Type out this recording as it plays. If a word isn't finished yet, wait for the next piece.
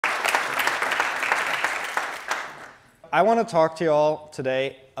I want to talk to you all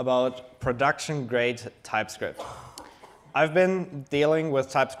today about production-grade TypeScript. I've been dealing with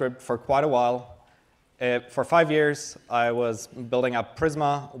TypeScript for quite a while. For 5 years, I was building up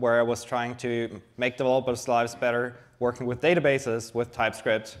Prisma, where I was trying to make developers' lives better, working with databases with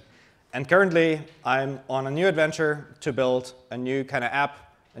TypeScript. And currently, I'm on a new adventure to build a new kind of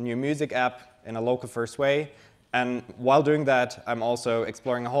app, a new music app in a local-first way. And while doing that, I'm also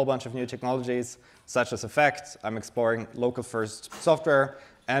exploring a whole bunch of new technologies, such as effects. I'm exploring local-first software,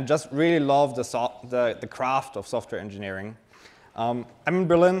 and just really love the craft of software engineering. I'm in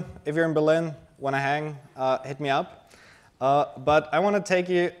Berlin. If you're in Berlin, want to hang, hit me up. But I want to take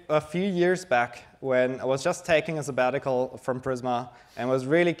you a few years back when I was just taking a sabbatical from Prisma and was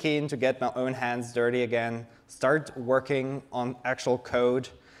really keen to get my own hands dirty again, start working on actual code.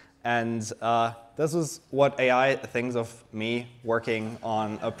 And this is what AI thinks of me working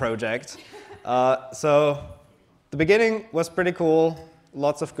on a project. So the beginning was pretty cool,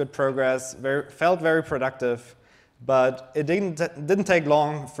 lots of good progress, felt very productive, but it didn't take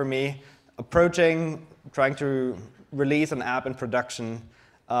long for me approaching trying to release an app in production,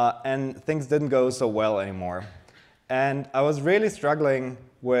 and things didn't go so well anymore. And I was really struggling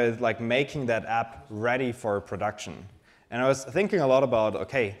with making that app ready for production. And I was thinking a lot about,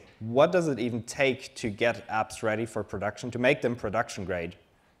 okay, what does it even take to get apps ready for production, to make them production grade?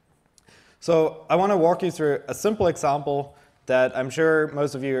 So I want to walk you through a simple example that I'm sure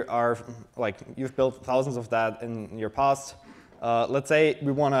most of you are, you've built thousands of that in your past. Let's say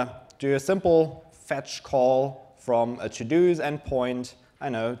we want to do a simple fetch call from a to-dos endpoint. I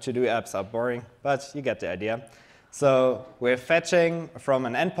know, to-do apps are boring, but you get the idea. So we're fetching from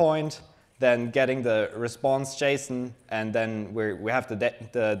an endpoint, then getting the response JSON, and then we have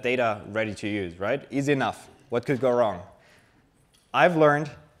the data ready to use, right? Easy enough. What could go wrong? I've learned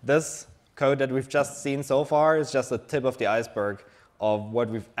this code that we've just seen so far is just the tip of the iceberg of what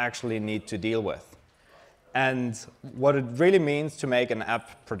we actually need to deal with. And what it really means to make an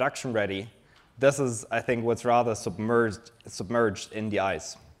app production ready, this is, I think, what's rather submerged in the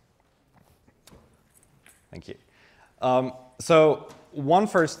ice. Thank you. So one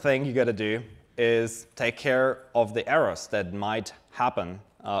first thing you got to do is take care of the errors that might happen.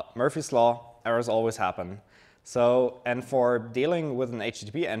 Murphy's Law, errors always happen. So, and for dealing with an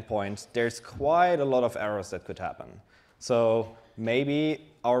HTTP endpoint, there's quite a lot of errors that could happen. So maybe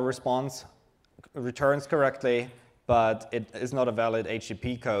our response returns correctly, but it is not a valid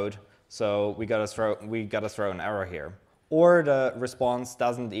HTTP code, so we gotta throw an error here. Or the response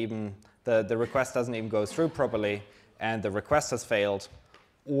doesn't even, the request doesn't even go through properly, and the request has failed.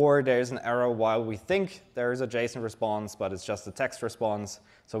 Or there's an error while we think there is a JSON response, but it's just a text response.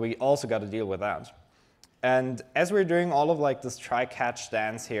 So we also got to deal with that. And as we're doing all of this try-catch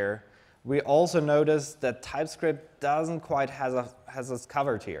dance here, we also notice that TypeScript doesn't quite has us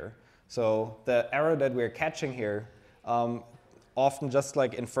covered here. So the error that we're catching here often just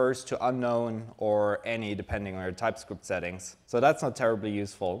infers to unknown or any, depending on your TypeScript settings. So that's not terribly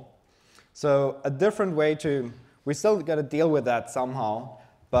useful. So a different way we still got to deal with that somehow,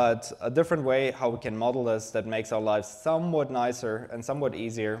 but a different way how we can model this that makes our lives somewhat nicer and somewhat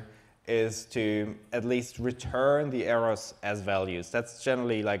easier is to at least return the errors as values. That's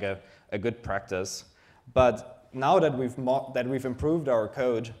generally a good practice. But now that we've improved our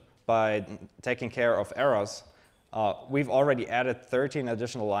code by taking care of errors, we've already added 13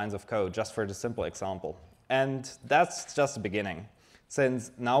 additional lines of code just for the simple example. And that's just the beginning,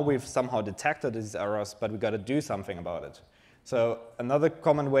 since now we've somehow detected these errors, but we've got to do something about it. So another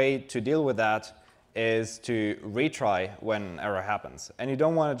common way to deal with that is to retry when an error happens. And you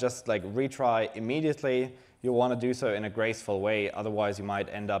don't want to just retry immediately. You want to do so in a graceful way. Otherwise, you might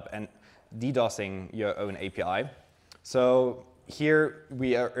end up DDoSing your own API. So here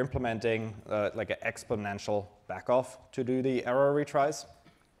we are implementing an exponential backoff to do the error retries.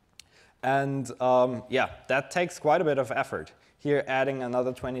 And yeah, that takes quite a bit of effort. Here, adding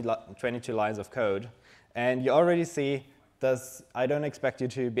another 22 lines of code. And you already see this. I don't expect you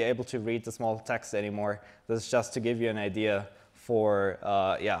to be able to read the small text anymore. This is just to give you an idea for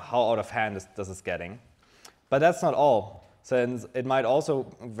how out of hand this is getting. But that's not all, since it might also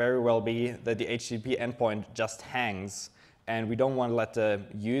very well be that the HTTP endpoint just hangs, and we don't want to let the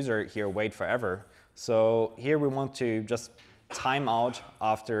user here wait forever. So here we want to just time out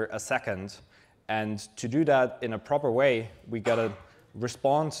after a second. And to do that in a proper way, we got to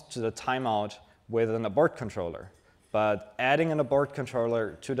respond to the timeout with an abort controller. But adding an abort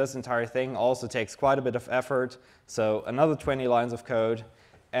controller to this entire thing also takes quite a bit of effort. So another 20 lines of code.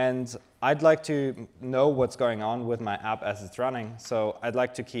 And I'd like to know what's going on with my app as it's running. So I'd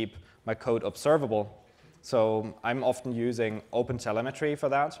like to keep my code observable. So I'm often using OpenTelemetry for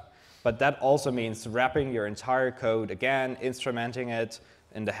that. But that also means wrapping your entire code again, instrumenting it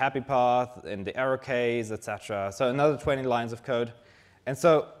in the happy path, in the error case, etc. So another 20 lines of code. And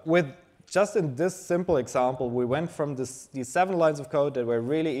so just in this simple example, we went from these 7 lines of code that were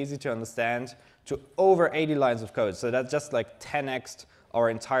really easy to understand to over 80 lines of code. So that's just like 10x'd our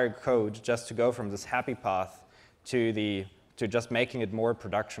entire code just to go from this happy path to just making it more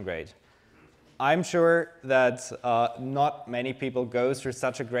production grade. I'm sure that not many people go through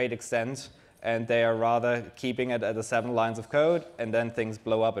such a great extent, and they are rather keeping it at the 7 lines of code, and then things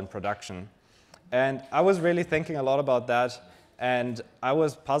blow up in production. And I was really thinking a lot about that, and I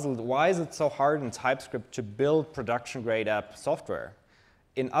was puzzled, why is it so hard in TypeScript to build production-grade app software?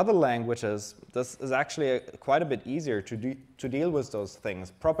 In other languages, this is actually quite a bit easier to deal with those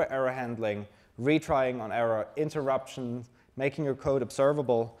things. Proper error handling, retrying on error, interruptions, making your code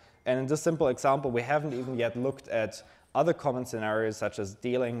observable. And in this simple example, we haven't even yet looked at other common scenarios, such as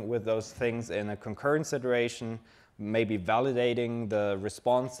dealing with those things in a concurrent situation, maybe validating the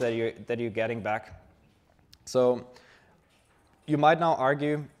response that you're getting back. So you might now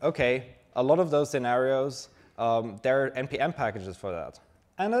argue, OK, a lot of those scenarios, there are NPM packages for that.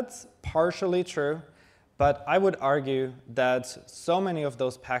 And that's partially true. But I would argue that so many of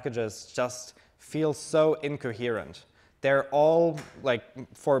those packages just feel so incoherent. They're all, like,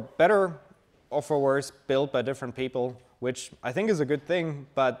 for better or for worse, built by different people, which I think is a good thing,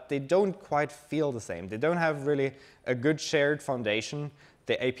 but they don't quite feel the same. They don't have really a good shared foundation.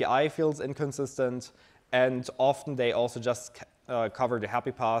 The API feels inconsistent, and often they also just cover the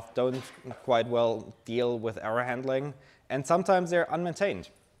happy path, don't quite well deal with error handling, and sometimes they're unmaintained.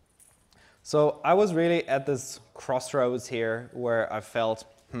 So I was really at this crossroads here where I felt,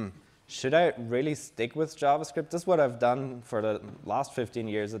 should I really stick with JavaScript? This is what I've done for the last 15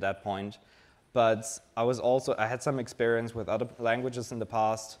 years at that point. But I had some experience with other languages in the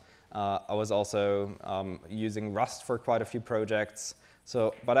past. I was also using Rust for quite a few projects.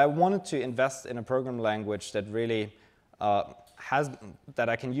 But I wanted to invest in a programming language that really that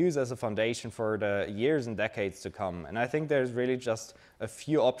I can use as a foundation for the years and decades to come. And I think there's really just a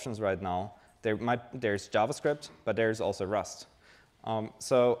few options right now. There's JavaScript, but there's also Rust.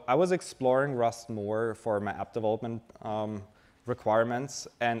 So I was exploring Rust more for my app development requirements,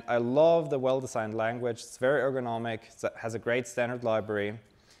 and I love the well-designed language. It's very ergonomic, it has a great standard library,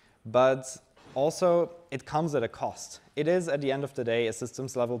 but also it comes at a cost. It is, at the end of the day, a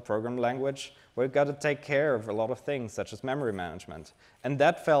systems-level program language where you've got to take care of a lot of things, such as memory management. And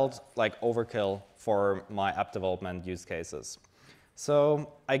that felt like overkill for my app development use cases.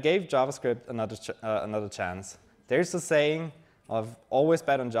 So I gave JavaScript another chance. There's a saying, I've always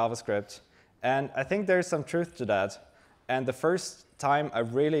bet on JavaScript, and I think there's some truth to that. And the first time I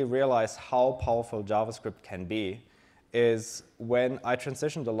really realized how powerful JavaScript can be is when I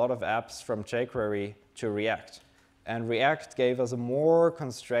transitioned a lot of apps from jQuery to React. And React gave us a more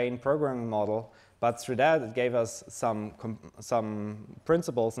constrained programming model, but through that it gave us some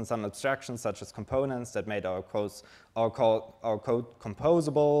principles and some abstractions, such as components that made our code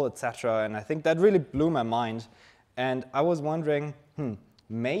composable, etc. And I think that really blew my mind. And I was wondering,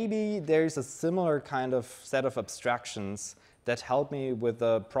 maybe there's a similar kind of set of abstractions that help me with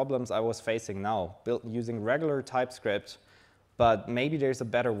the problems I was facing now, built using regular TypeScript, but maybe there's a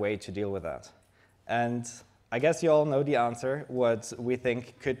better way to deal with that. And I guess you all know the answer, what we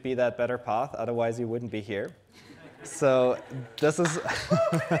think could be that better path, otherwise you wouldn't be here. So this is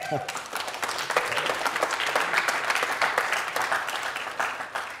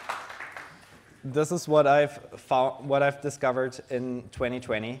this is what I've discovered in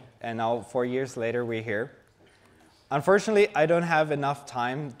 2020, and now 4 years later we're here. Unfortunately, I don't have enough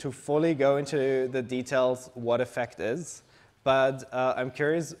time to fully go into the details what effect is, but I'm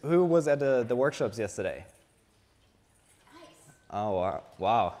curious, who was at the workshops yesterday? Nice. Oh,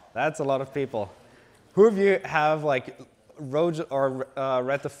 wow, that's a lot of people. Who of you have wrote or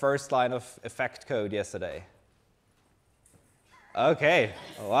read the first line of effect code yesterday? OK,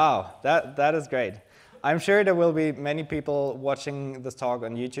 wow, that is great. I'm sure there will be many people watching this talk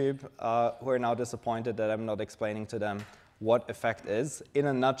on YouTube who are now disappointed that I'm not explaining to them what effect is. In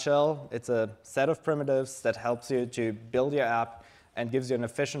a nutshell, it's a set of primitives that helps you to build your app and gives you an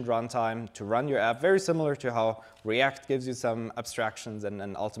efficient runtime to run your app, very similar to how React gives you some abstractions and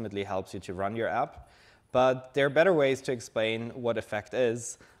then ultimately helps you to run your app. But there are better ways to explain what effect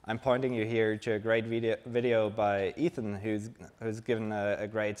is. I'm pointing you here to a great video by Ethan, who's given a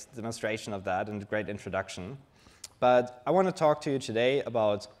great demonstration of that and a great introduction. But I want to talk to you today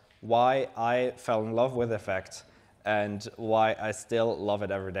about why I fell in love with effect and why I still love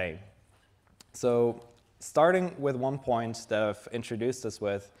it every day. So Starting with one point that I've introduced this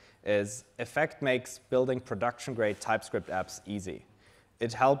with is Effect makes building production-grade TypeScript apps easy.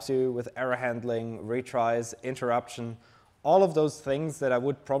 It helps you with error handling, retries, interruption, all of those things that I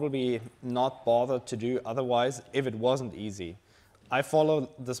would probably not bother to do otherwise if it wasn't easy. I follow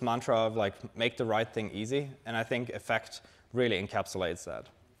this mantra of like make the right thing easy, and I think Effect really encapsulates that.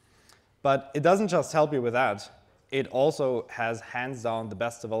 But it doesn't just help you with that. It also has hands down the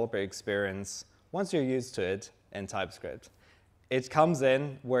best developer experience once you're used to it in TypeScript. It comes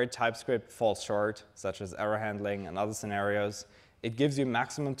in where TypeScript falls short, such as error handling and other scenarios. It gives you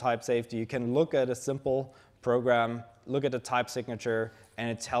maximum type safety. You can look at a simple program, look at the type signature, and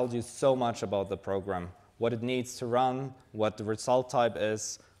it tells you so much about the program, what it needs to run, what the result type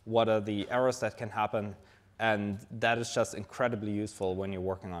is, what are the errors that can happen, and that is just incredibly useful when you're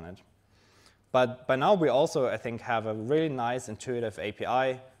working on it. But by now, we also, I think, have a really nice intuitive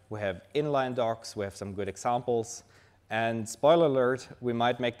API. We have inline docs. We have some good examples. And spoiler alert, we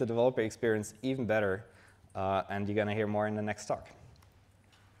might make the developer experience even better. And you're going to hear more in the next talk.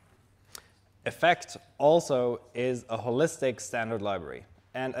 Effect also is a holistic standard library.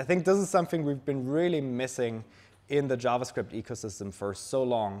 And I think this is something we've been really missing in the JavaScript ecosystem for so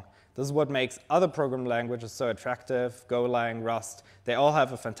long. This is what makes other programming languages so attractive. Golang, Rust, they all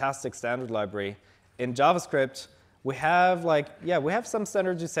have a fantastic standard library. In JavaScript, we have some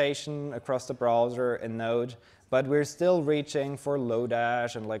standardization across the browser and Node, but we're still reaching for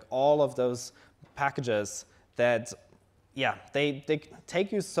Lodash and like all of those packages that, they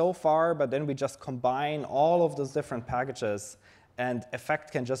take you so far, but then we just combine all of those different packages, and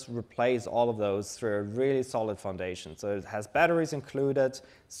Effect can just replace all of those through a really solid foundation. So it has batteries included,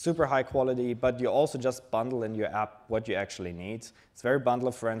 super high quality, but you also just bundle in your app what you actually need. It's very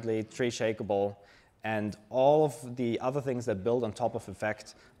bundler friendly, tree shakeable, and all of the other things that build on top of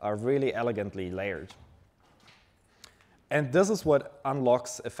Effect are really elegantly layered. And this is what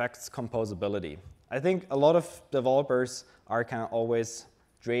unlocks Effect's composability. I think a lot of developers are kind of always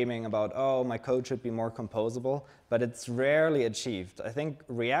dreaming about, oh, my code should be more composable, but it's rarely achieved. I think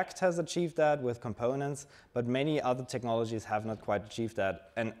React has achieved that with components, but many other technologies have not quite achieved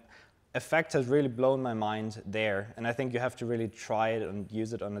that. And Effect has really blown my mind there, and I think you have to really try it and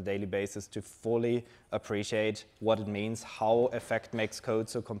use it on a daily basis to fully appreciate what it means, how Effect makes code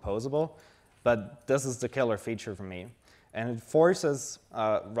so composable. But this is the killer feature for me. And it forces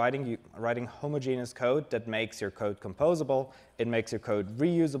writing homogeneous code that makes your code composable. It makes your code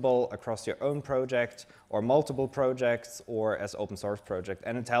reusable across your own project or multiple projects or as open source project.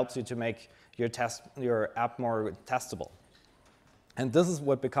 And it helps you to make your app more testable. And this is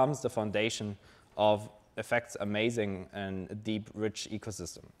what becomes the foundation of Effect's amazing and deep, rich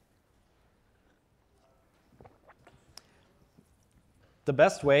ecosystem. The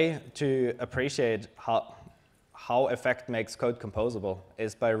best way to appreciate how Effect makes code composable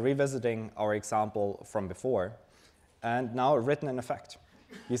is by revisiting our example from before, and now written in Effect.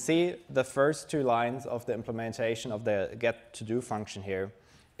 You see the first two lines of the implementation of the getToDo function here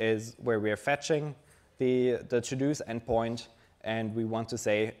is where we are fetching the to-dos endpoint, and we want to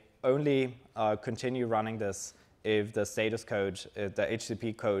say only continue running this if the status code, the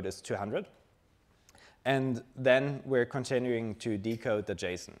HTTP code is 200. And then we're continuing to decode the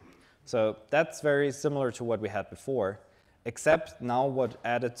JSON. So that's very similar to what we had before, except now what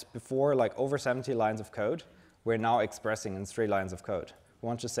added before, like over 70 lines of code, we're now expressing in 3 lines of code. We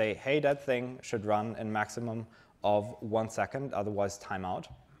want to say, hey, that thing should run in maximum of 1 second, otherwise timeout.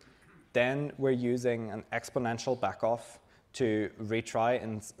 Then we're using an exponential backoff to retry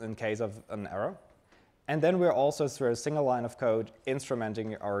in case of an error. And then we're also, through a single line of code,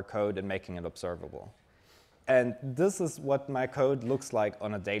 instrumenting our code and making it observable. And this is what my code looks like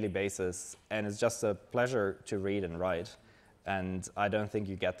on a daily basis, and it's just a pleasure to read and write. And I don't think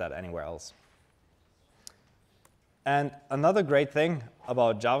you get that anywhere else. And another great thing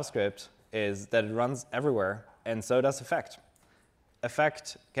about JavaScript is that it runs everywhere, and so does Effect.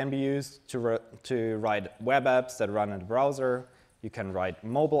 Effect can be used to write web apps that run in the browser. You can write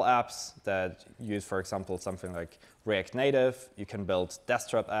mobile apps that use, for example, something like React Native. You can build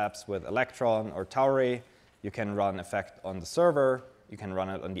desktop apps with Electron or Tauri. You can run Effect on the server. You can run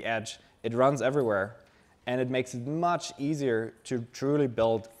it on the edge. It runs everywhere, and it makes it much easier to truly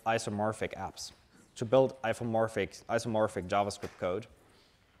build isomorphic apps, to build isomorphic JavaScript code,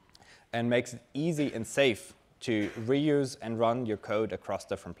 and makes it easy and safe to reuse and run your code across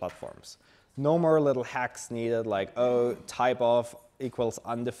different platforms. No more little hacks needed, like, oh, type of equals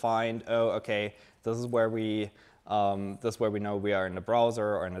undefined. Oh, OK, this is where we know we are in the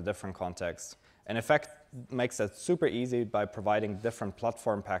browser or in a different context. And Effect makes that super easy by providing different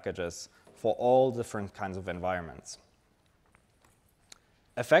platform packages for all different kinds of environments.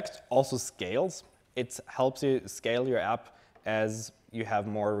 Effect also scales. It helps you scale your app as you have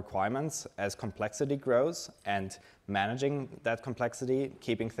more requirements, as complexity grows, and managing that complexity,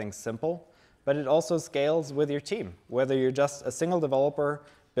 keeping things simple. But it also scales with your team, whether you're just a single developer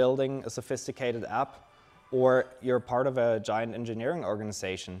building a sophisticated app, or you're part of a giant engineering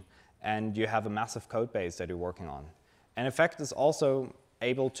organization and you have a massive code base that you're working on. And Effect is also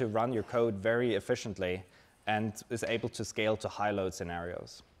able to run your code very efficiently and is able to scale to high load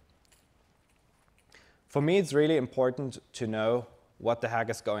scenarios. For me, it's really important to know what the heck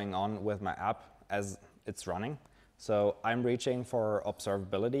is going on with my app as it's running. So I'm reaching for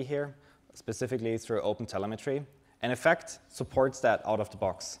observability here, specifically through OpenTelemetry. And Effect supports that out of the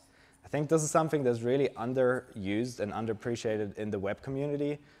box. I think this is something that's really underused and underappreciated in the web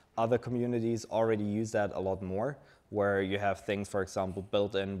community. Other communities already use that a lot more, where you have things, for example,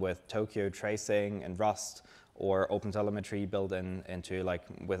 built in with Tokyo tracing and Rust, or OpenTelemetry built into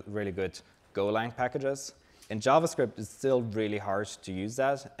with really good Golang packages. In JavaScript, it's still really hard to use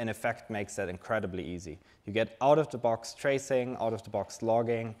that, and Effect makes that incredibly easy. You get out-of-the-box tracing, out-of-the-box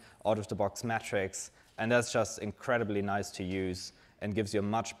logging, out-of-the-box metrics, and that's just incredibly nice to use and gives you a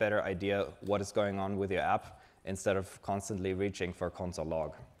much better idea what is going on with your app instead of constantly reaching for console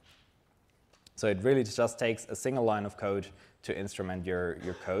log. So it really just takes a single line of code to instrument your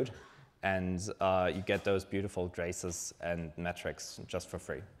code, and you get those beautiful traces and metrics just for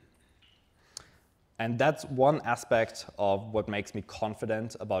free. And that's one aspect of what makes me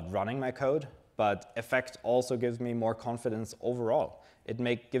confident about running my code, but Effect also gives me more confidence overall.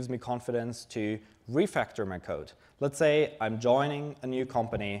 It gives me confidence to refactor my code. Let's say I'm joining a new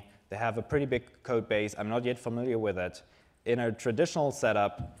company, they have a pretty big code base, I'm not yet familiar with it. In a traditional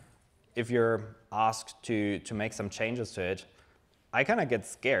setup, if you're asked to make some changes to it, I kind of get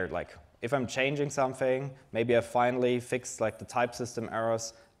scared. Like, if I'm changing something, maybe I finally fixed the type system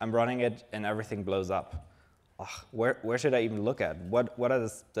errors, I'm running it and everything blows up. Ugh, where should I even look at? What are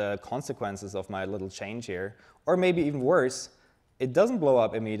the consequences of my little change here? Or maybe even worse, it doesn't blow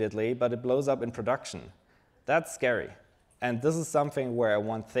up immediately, but it blows up in production. That's scary. And this is something where I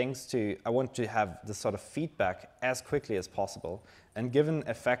want to have this sort of feedback as quickly as possible. And given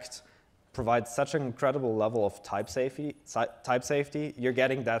Effect provides such an incredible level of type safety, you're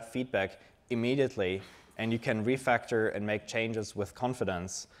getting that feedback immediately, and you can refactor and make changes with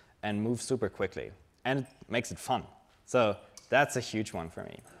confidence and move super quickly. And it makes it fun. So that's a huge one for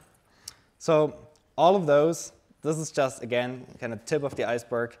me. So all of those, this is just, again, kind of tip of the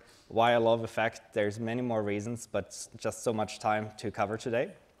iceberg, why I love Effect. There's many more reasons, but just so much time to cover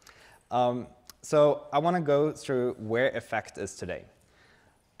today. So I want to go through where Effect is today.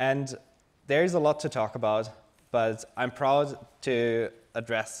 And there's a lot to talk about, but I'm proud to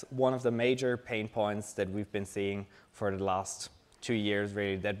address one of the major pain points that we've been seeing for the last 2 years,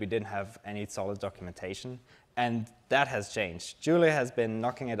 really, that we didn't have any solid documentation. And that has changed. Julia has been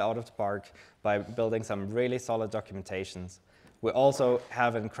knocking it out of the park by building some really solid documentations. We also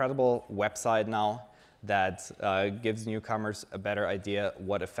have an incredible website now that gives newcomers a better idea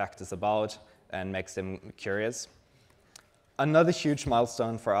what Effect is about and makes them curious. Another huge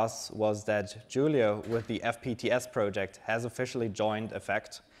milestone for us was that Julia, with the FPTS project, has officially joined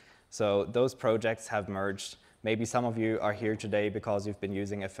Effect. So those projects have merged. Maybe some of you are here today because you've been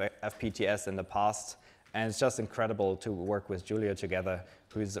using FPTS in the past. And it's just incredible to work with Julia together,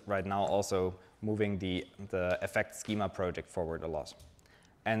 who's right now also moving the Effect schema project forward a lot.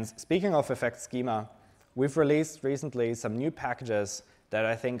 And speaking of Effect schema, we've released recently some new packages that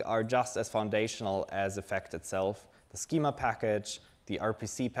I think are just as foundational as Effect itself. The schema package, the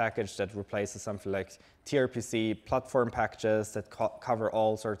RPC package that replaces something like tRPC, platform packages that cover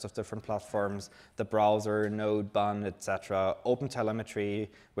all sorts of different platforms, the browser, Node, Bun, etc., OpenTelemetry.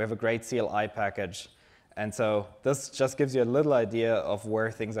 We have a great CLI package. And so this just gives you a little idea of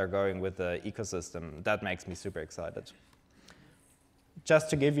where things are going with the ecosystem. That makes me super excited. Just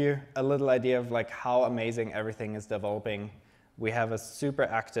to give you a little idea of how amazing everything is developing, we have a super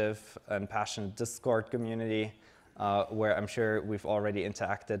active and passionate Discord community where I'm sure we've already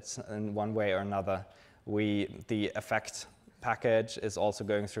interacted in one way or another. The Effect package is also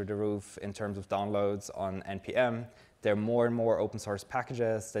going through the roof in terms of downloads on NPM. There are more and more open source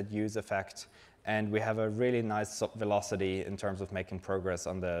packages that use Effect. And we have a really nice velocity in terms of making progress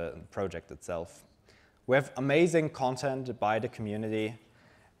on the project itself. We have amazing content by the community,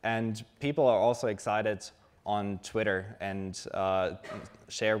 and people are also excited on Twitter and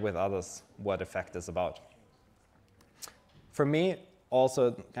share with others what Effect is about. For me,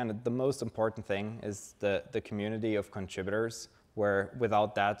 also kind of the most important thing is the community of contributors, where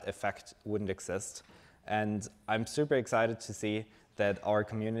without that, effect wouldn't exist. And I'm super excited to see that our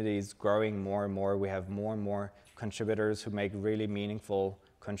community is growing more and more. We have more and more contributors who make really meaningful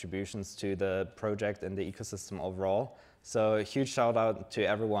contributions to the project and the ecosystem overall. So a huge shout out to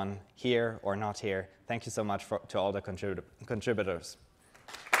everyone here or not here. Thank you so much to all the contributors.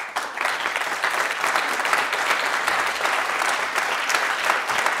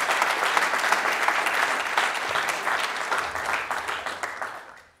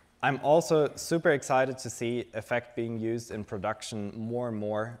 I'm also super excited to see Effect being used in production more and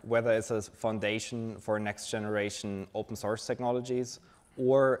more, whether it's a foundation for next generation open source technologies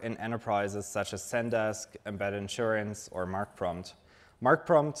or in enterprises such as Zendesk, Embedded Insurance, or MarkPrompt.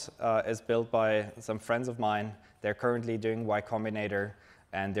 MarkPrompt is built by some friends of mine. They're currently doing Y Combinator,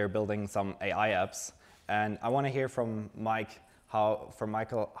 and they're building some AI apps. And I want to hear from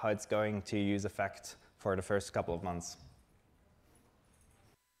Michael how it's going to use Effect for the first couple of months.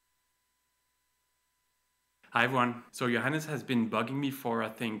 Hi everyone. So Johannes has been bugging me for I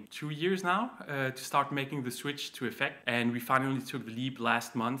think 2 years now to start making the switch to Effect, and we finally took the leap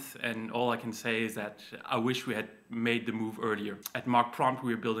last month, and all I can say is that I wish we had made the move earlier. At MarkPrompt,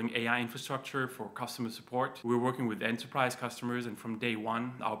 we're building AI infrastructure for customer support. We're working with enterprise customers, and from day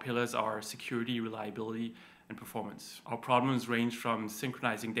one, our pillars are security, reliability, and performance. Our problems range from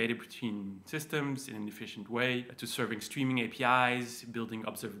synchronizing data between systems in an efficient way to serving streaming APIs, building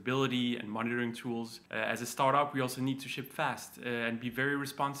observability and monitoring tools. As a startup, we also need to ship fast and be very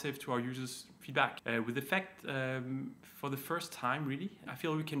responsive to our users' feedback. With Effect, for the first time, really, I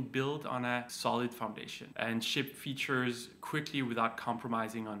feel we can build on a solid foundation and ship features quickly without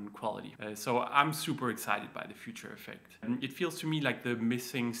compromising on quality. So I'm super excited by the future Effect. It feels to me like the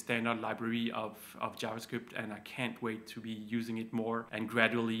missing standard library of JavaScript, and I can't wait to be using it more and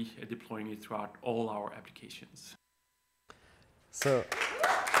gradually deploying it throughout all our applications. So,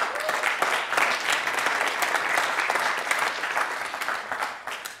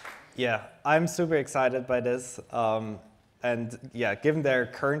 yeah, I'm super excited by this. And yeah, given they're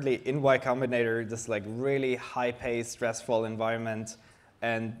currently in Y Combinator, this like really high-paced, stressful environment,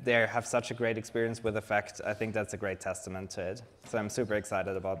 and they have such a great experience with Effect, I think that's a great testament to it. So I'm super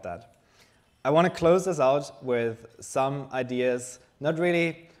excited about that. I want to close this out with some ideas, not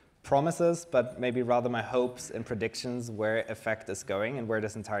really promises, but maybe rather my hopes and predictions where Effect is going and where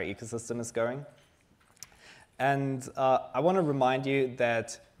this entire ecosystem is going. And I want to remind you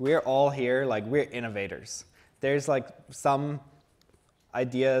that we're all here, like we're innovators. There's like some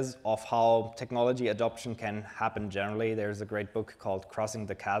ideas of how technology adoption can happen generally. There's a great book called Crossing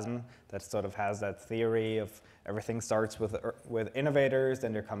the Chasm that sort of has that theory of everything starts with innovators,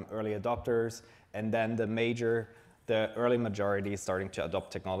 then there come early adopters, and then the early majority starting to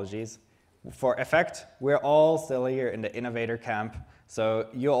adopt technologies. For Effect, we're all still here in the innovator camp. So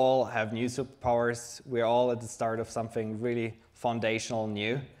you all have new superpowers. We're all at the start of something really foundational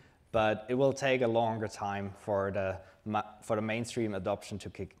new, but it will take a longer time for the mainstream adoption to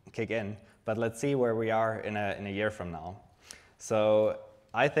kick in. But let's see where we are in a year from now. So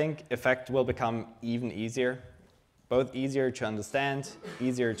I think Effect will become even easier, both easier to understand,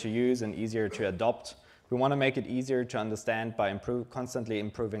 easier to use, and easier to adopt. We want to make it easier to understand by constantly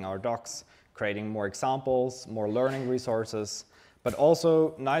improving our docs, creating more examples, more learning resources, but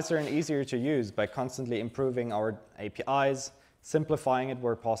also nicer and easier to use by constantly improving our APIs, simplifying it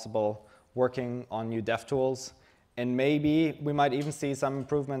where possible, working on new dev tools, and maybe we might even see some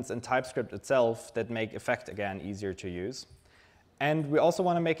improvements in TypeScript itself that make Effect again easier to use. And we also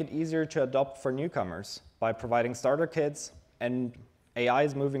want to make it easier to adopt for newcomers by providing starter kits, and AI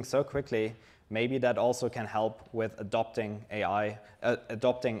is moving so quickly, maybe that also can help with adopting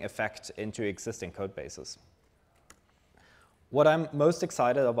Effect into existing code bases. What I'm most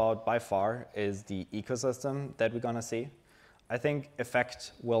excited about by far is the ecosystem that we're going to see. I think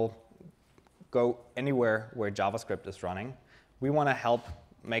Effect will go anywhere where JavaScript is running. We want to help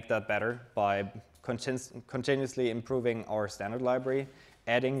make that better by continuously improving our standard library,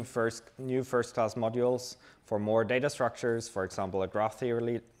 adding new first-class modules for more data structures, for example, a graph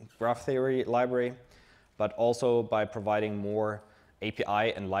theory library, but also by providing more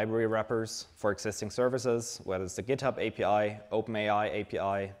API and library wrappers for existing services, whether it's the GitHub API, OpenAI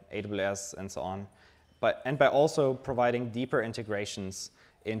API, AWS, and so on. And by also providing deeper integrations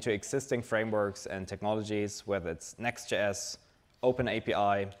into existing frameworks and technologies, whether it's Next.js,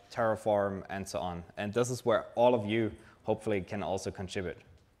 OpenAPI, Terraform, and so on. And this is where all of you hopefully can also contribute.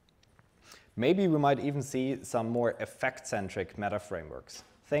 Maybe we might even see some more Effect-centric meta frameworks.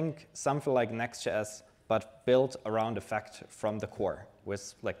 Think something like Next.js, but built around effect from the core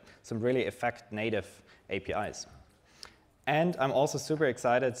with like some really effect native APIs. And I'm also super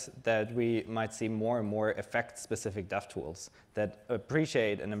excited that we might see more and more effect-specific dev tools that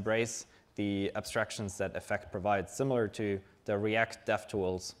appreciate and embrace the abstractions that effect provides, similar to the React dev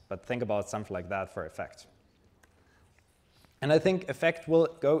tools, but think about something like that for effect. And I think effect will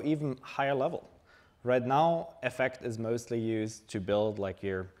go even higher level. Right now, effect is mostly used to build like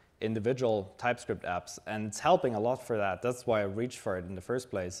your individual TypeScript apps, and it's helping a lot for that. That's why I reached for it in the first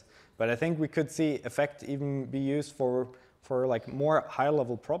place. But I think we could see effect even be used for like more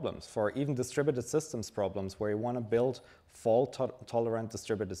high-level problems, for even distributed systems problems where you want to build fault-tolerant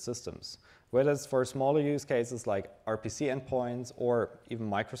distributed systems. Whether it's for smaller use cases like RPC endpoints or even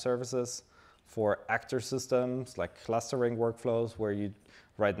microservices, for actor systems like clustering workflows where you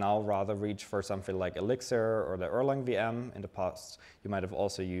right now rather reach for something like Elixir or the Erlang VM. In the past, you might have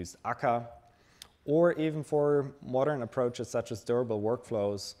also used Akka, or even for modern approaches such as durable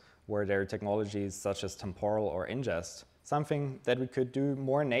workflows where there are technologies such as temporal or ingest, something that we could do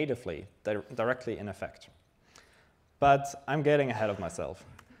more natively, directly in effect. But I'm getting ahead of myself.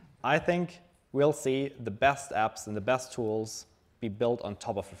 I think we'll see the best apps and the best tools be built on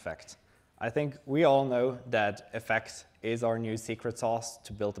top of effect. I think we all know that effect is our new secret sauce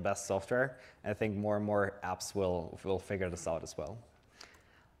to build the best software. And I think more and more apps will figure this out as well.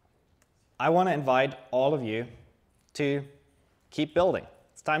 I want to invite all of you to keep building.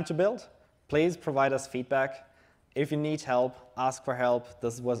 It's time to build. Please provide us feedback. If you need help, ask for help.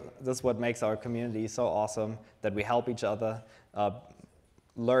 This is what makes our community so awesome, that we help each other,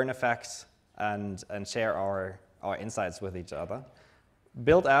 learn effects, and share our insights with each other.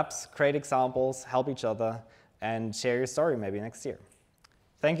 Build apps, create examples, help each other, and share your story maybe next year.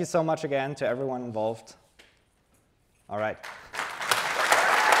 Thank you so much again to everyone involved. All right.